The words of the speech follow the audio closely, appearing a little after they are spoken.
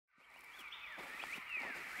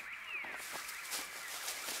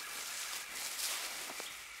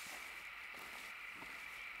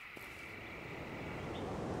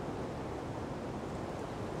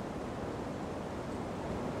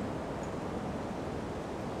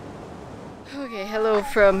Okay, hello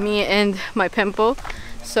from me and my pimple.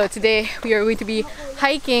 So today we are going to be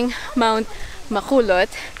hiking Mount Maculot,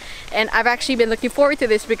 and I've actually been looking forward to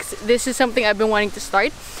this because this is something I've been wanting to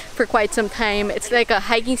start for quite some time. It's like a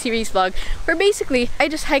hiking series vlog where basically I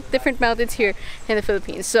just hike different mountains here in the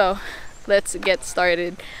Philippines. So let's get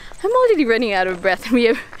started. I'm already running out of breath.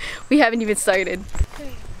 We haven't even started.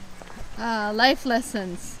 Life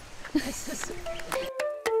lessons.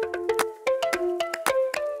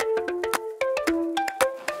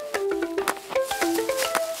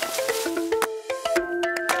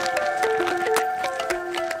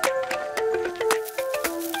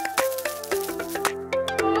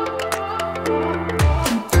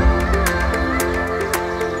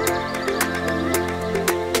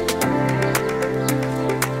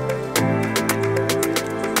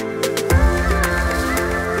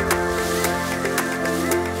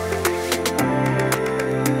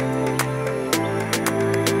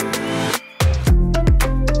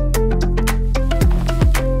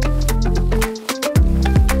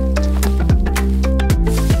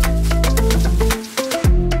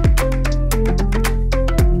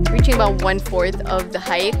 About 1/4 of the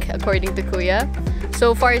hike according to Kuya.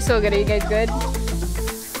 So far so good. Are you guys good?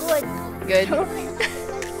 Good. Good.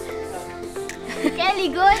 Kelly,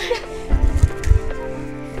 good?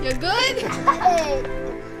 You're good?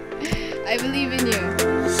 I believe in you.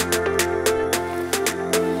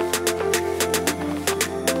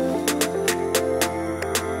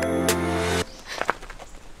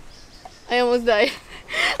 I almost died.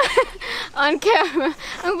 On camera.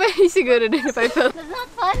 I'm very siguro din if I fell. That's not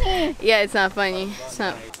funny. Yeah, it's not funny. It's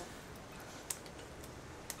not.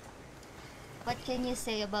 What can you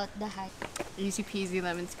say about the hike? Easy peasy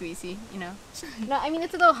lemon squeezy, you know. No, I mean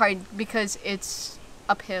it's a little hard because it's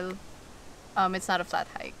uphill. It's not a flat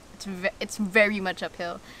hike. It's very much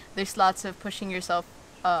uphill. There's lots of pushing yourself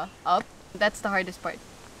up. That's the hardest part.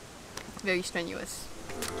 It's very strenuous.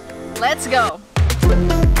 Let's go.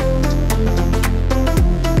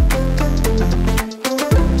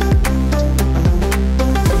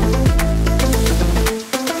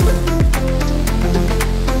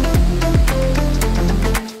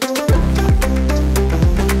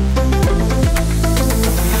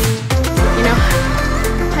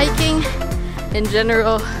 In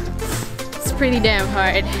general, it's pretty damn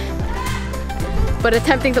hard. But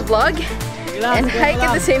attempting to vlog and hike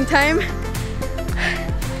at the same time,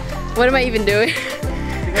 what am I even doing?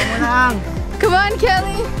 Come on,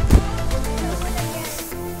 Kelly!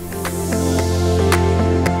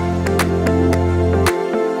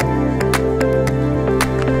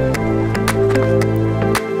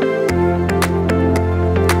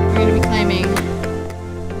 We're gonna be climbing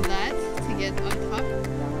that to get on top.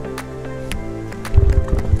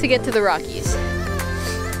 To get to the Rockies.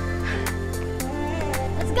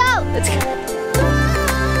 Let's go! Let's go.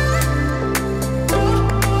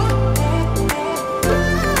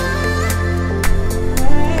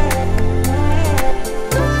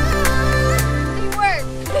 Teamwork!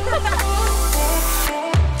 We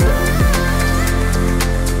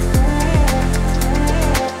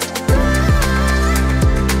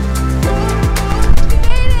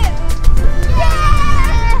made it!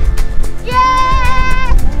 Yeah! Yeah!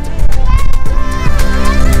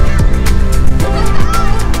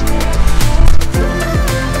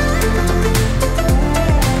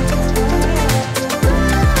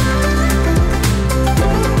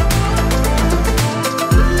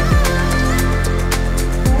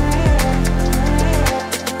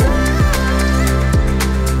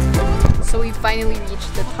 So we finally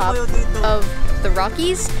reached the top of the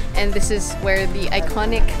Rockies, and this is where the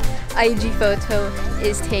iconic IG photo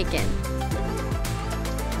is taken.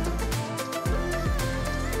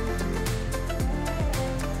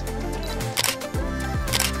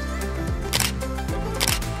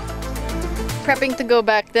 Prepping to go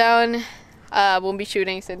back down. Won't be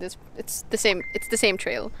shooting, so it's the same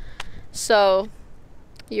trail. So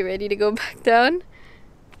you ready to go back down?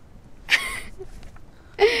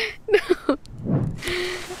 No.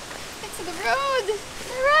 It's the road!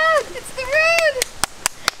 The road! It's the road!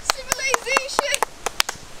 Civilization!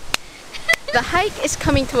 The hike is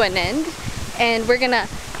coming to an end, and we're gonna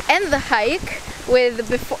end the hike with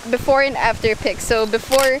before and after pics. So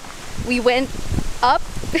before we went up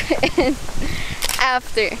and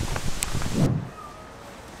after.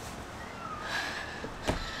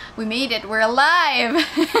 We made it! We're alive!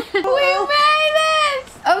 We made it!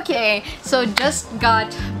 Okay, so just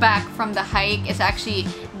got back from the hike. It's actually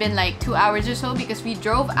been like 2 hours or so because we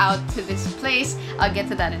drove out to this place. I'll get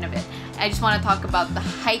to that in a bit. I just want to talk about the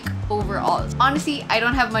hike overall. Honestly, I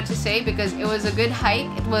don't have much to say because it was a good hike.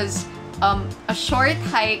 It was a short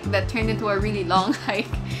hike that turned into a really long hike.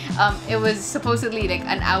 It was supposedly like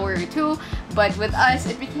an hour or two, but with us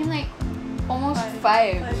it became like almost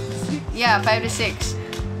 5. Yeah, 5 to 6.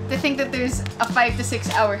 To think that there's a 5 to 6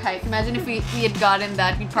 hour hike. Imagine if we had gotten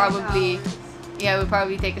that, we'd probably, yeah, it would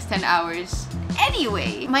probably take us 10 hours.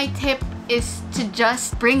 Anyway, my tip is to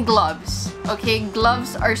just bring gloves. Okay,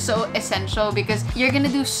 gloves are so essential because you're gonna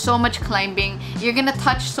do so much climbing. You're gonna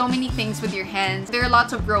touch so many things with your hands. There are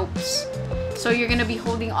lots of ropes, so you're gonna be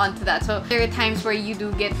holding on to that. So there are times where you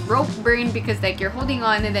do get rope burn because like you're holding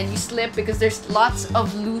on and then you slip because there's lots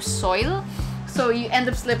of loose soil. So you end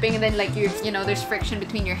up slipping and then like you know, there's friction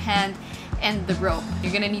between your hand and the rope.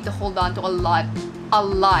 You're gonna need to hold on to a lot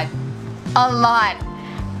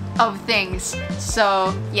of things.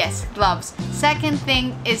 So yes, gloves. Second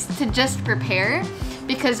thing is to just prepare,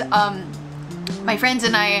 because my friends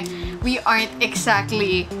and I, we aren't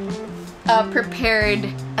exactly prepared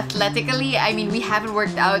athletically. I mean, we haven't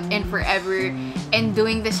worked out in forever, and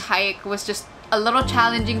doing this hike was just a little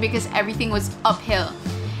challenging because everything was uphill.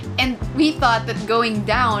 And we thought that going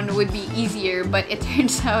down would be easier, but it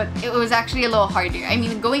turns out it was actually a little harder. I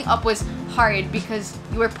mean, going up was hard because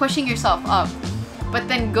you were pushing yourself up. But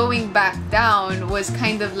then going back down was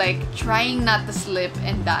kind of like trying not to slip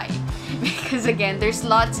and die. Because again, there's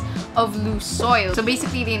lots of loose soil. So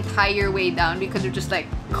basically the entire way down we could have just like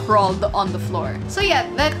crawled on the floor. So yeah,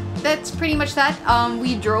 that's pretty much that.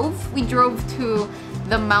 We drove to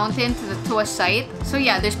the mountain, to a site. So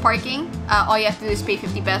yeah, there's parking. All you have to do is pay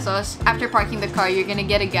 50 pesos. After parking the car, you're gonna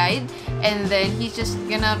get a guide, and then he's just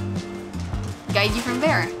gonna guide you from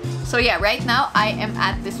there. So yeah, right now I am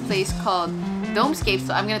at this place called Domescape,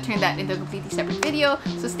 so I'm gonna turn that into a completely separate video,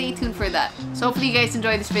 so stay tuned for that. So hopefully you guys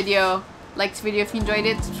enjoyed this video. Like this video if you enjoyed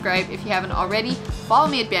it, subscribe if you haven't already, follow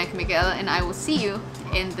me at Bianca Mikaehla, and I will see you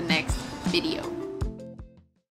in the next video.